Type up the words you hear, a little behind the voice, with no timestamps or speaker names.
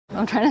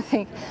I'm trying to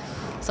think.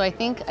 So I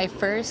think I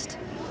first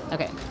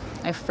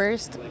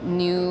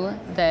knew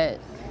that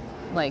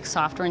like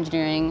software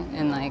engineering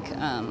and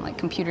like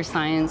computer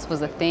science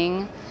was a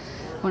thing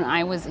when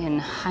I was in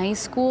high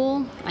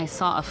school. I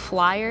saw a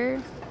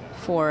flyer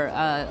for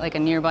like a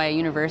nearby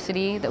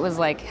university that was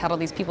like had all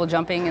these people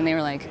jumping, and they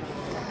were like,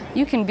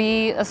 you can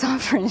be a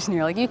software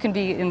engineer, like you can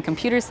be in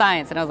computer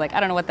science. And I was like, I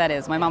don't know what that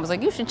is. My mom was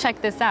like, you should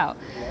check this out.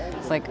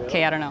 It's like,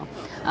 okay, I don't know.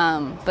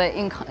 But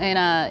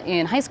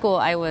in high school,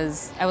 I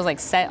was like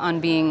set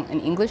on being an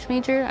English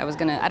major.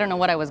 I don't know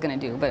what I was gonna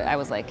do, but I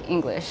was like,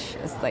 English,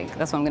 it's like,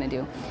 that's what I'm gonna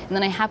do. And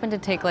then I happened to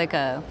take like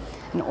an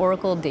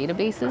Oracle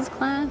databases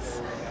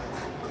class.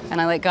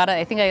 And I got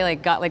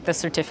the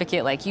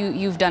certificate, like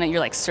you've done it, you're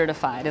like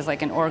certified as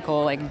like an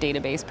Oracle like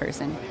database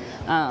person.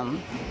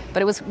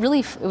 But it was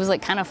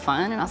like kind of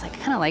fun, and I was like, I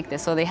kind of like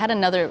this. So they had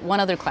one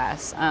other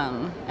class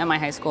at my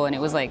high school, and it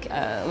was like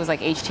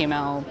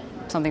HTML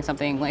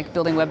something, like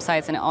building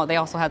websites, and they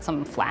also had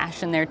some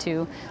Flash in there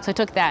too. So I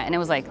took that, and it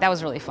was like, that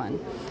was really fun.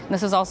 And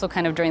this was also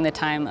kind of during the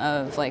time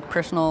of like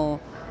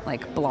personal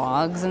like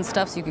blogs and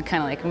stuff, so you could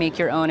kind of like make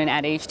your own and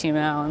add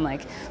HTML, and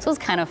like, so it was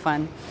kind of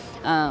fun.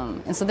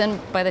 And so then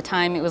by the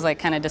time it was like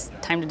kind of just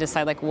time to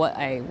decide like what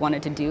I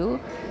wanted to do,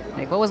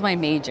 like what was my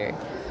major,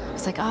 I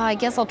was like, oh, I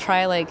guess I'll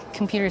try like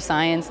computer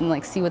science and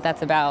like see what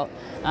that's about.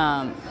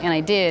 And I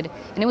did,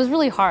 and it was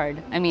really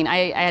hard. I mean,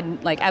 I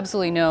had like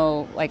absolutely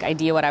no like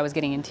idea what I was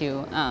getting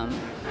into.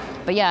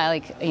 But yeah,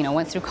 like, you know,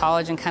 went through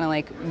college and kind of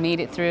like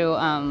made it through.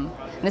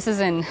 This is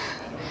in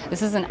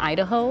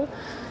Idaho,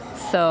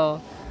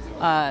 so.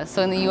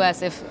 So in the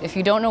U.S., if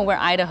you don't know where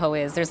Idaho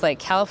is, there's like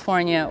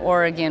California,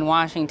 Oregon,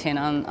 Washington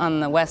on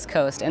the West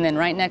Coast, and then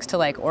right next to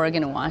like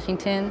Oregon and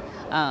Washington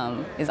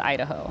is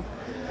Idaho.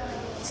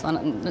 So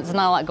there's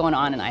not a lot going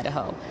on in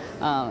Idaho.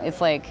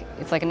 It's like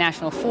a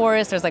national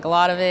forest. There's like a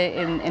lot of it,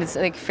 and it's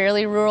like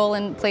fairly rural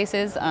in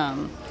places.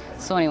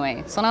 So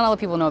anyway, so not all the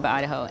people know about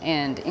Idaho.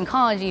 And in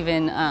college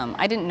even,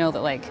 I didn't know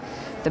that like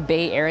the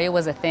Bay Area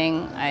was a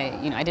thing.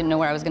 I didn't know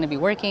where I was going to be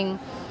working.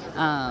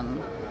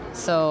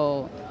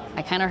 So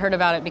I kind of heard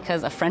about it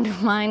because a friend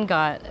of mine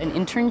got an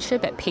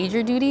internship at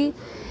PagerDuty,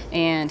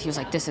 and he was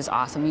like, this is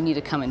awesome, you need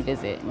to come and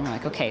visit. And we're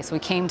like, okay. So we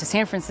came to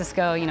San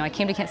Francisco, I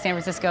came to San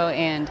Francisco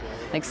and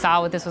like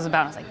saw what this was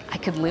about. I was like, I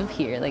could live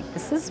here, like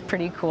this is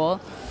pretty cool.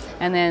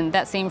 And then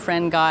that same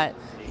friend got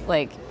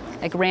like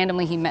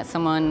randomly he met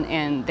someone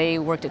and they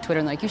worked at Twitter,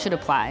 and like, you should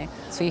apply.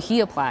 So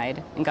he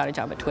applied and got a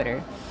job at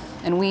Twitter.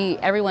 And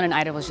everyone in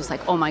Idaho was just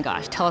like, oh my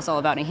gosh, tell us all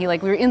about it.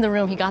 And we were in the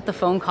room, he got the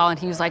phone call, and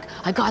he was like,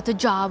 I got the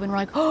job. And we're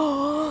like,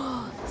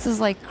 oh, this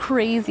is like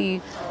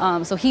crazy.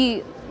 So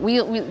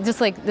we just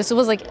like, this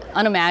was like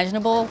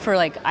unimaginable for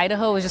like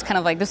Idaho. It was just kind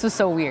of like, this was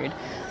so weird.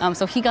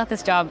 So he got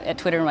this job at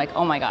Twitter, and we're like,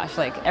 oh my gosh,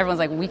 like everyone's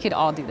like, we could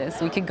all do this.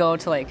 We could go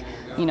to like,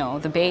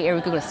 the Bay Area,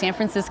 we could go to San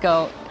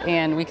Francisco,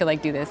 and we could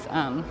like do this.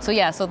 So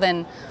yeah, so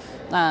then,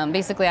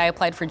 basically, I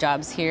applied for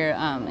jobs here,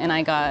 and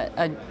I got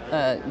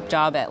a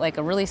job at like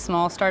a really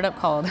small startup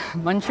called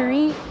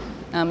Munchery,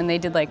 and they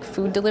did like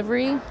food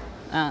delivery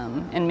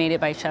and made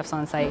it by chefs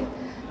on site.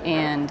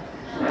 And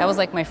that was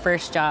like my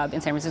first job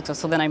in San Francisco.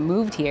 So then I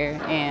moved here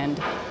and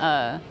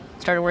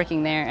started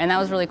working there, and that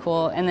was really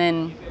cool. And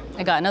then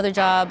I got another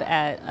job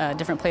at a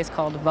different place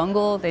called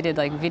Vungle. They did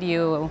like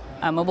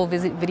mobile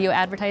video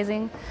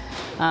advertising.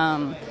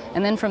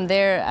 And then from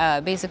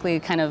there, basically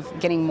kind of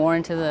getting more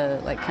into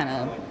the like kind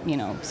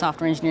of,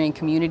 software engineering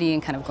community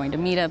and kind of going to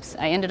meetups.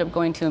 I ended up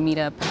going to a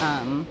meetup.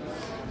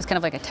 It was kind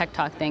of like a tech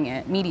talk thing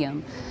at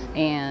Medium.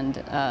 And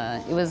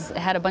it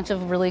had a bunch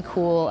of really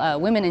cool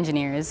women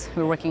engineers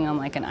who were working on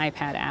like an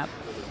iPad app.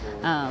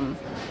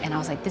 And I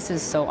was like, this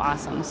is so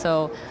awesome.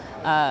 So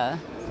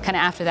kind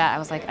of after that, I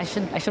was like, I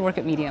should work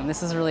at Medium.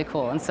 This is really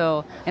cool. And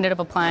so I ended up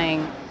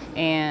applying,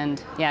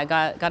 and yeah,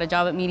 got a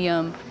job at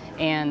Medium.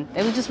 And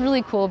it was just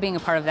really cool being a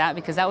part of that,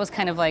 because that was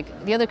kind of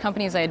like the other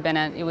companies I had been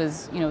at, it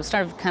was,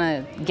 started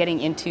kind of getting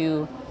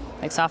into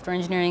like software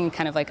engineering and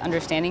kind of like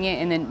understanding it.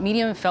 And then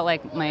Medium felt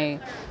like my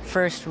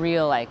first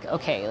real like,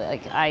 okay,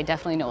 like I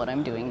definitely know what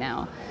I'm doing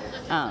now.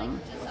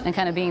 And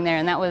kind of being there.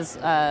 And that was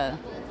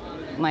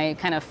my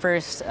kind of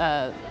first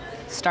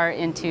start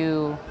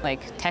into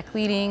like tech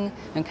leading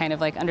and kind of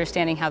like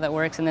understanding how that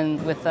works. And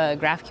then with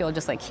GraphQL,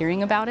 just like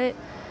hearing about it.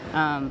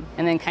 And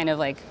then kind of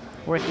like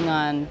working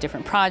on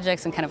different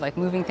projects and kind of like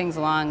moving things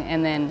along.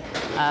 And then,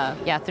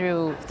 yeah,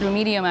 through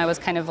Medium, I was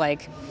kind of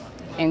like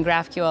in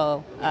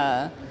GraphQL,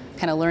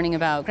 kind of learning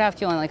about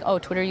GraphQL and like, oh,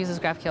 Twitter uses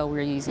GraphQL,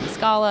 we're using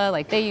Scala,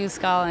 like they use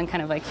Scala, and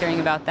kind of like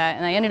hearing about that.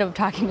 And I ended up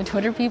talking to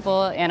Twitter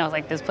people, and I was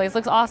like, this place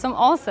looks awesome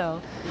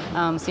also.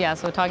 So yeah,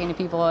 so talking to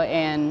people,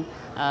 and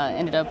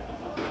ended up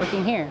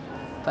working here.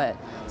 But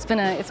it's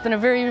been a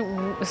very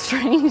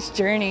strange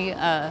journey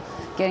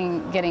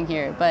getting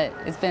here, but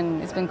it's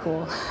been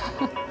cool.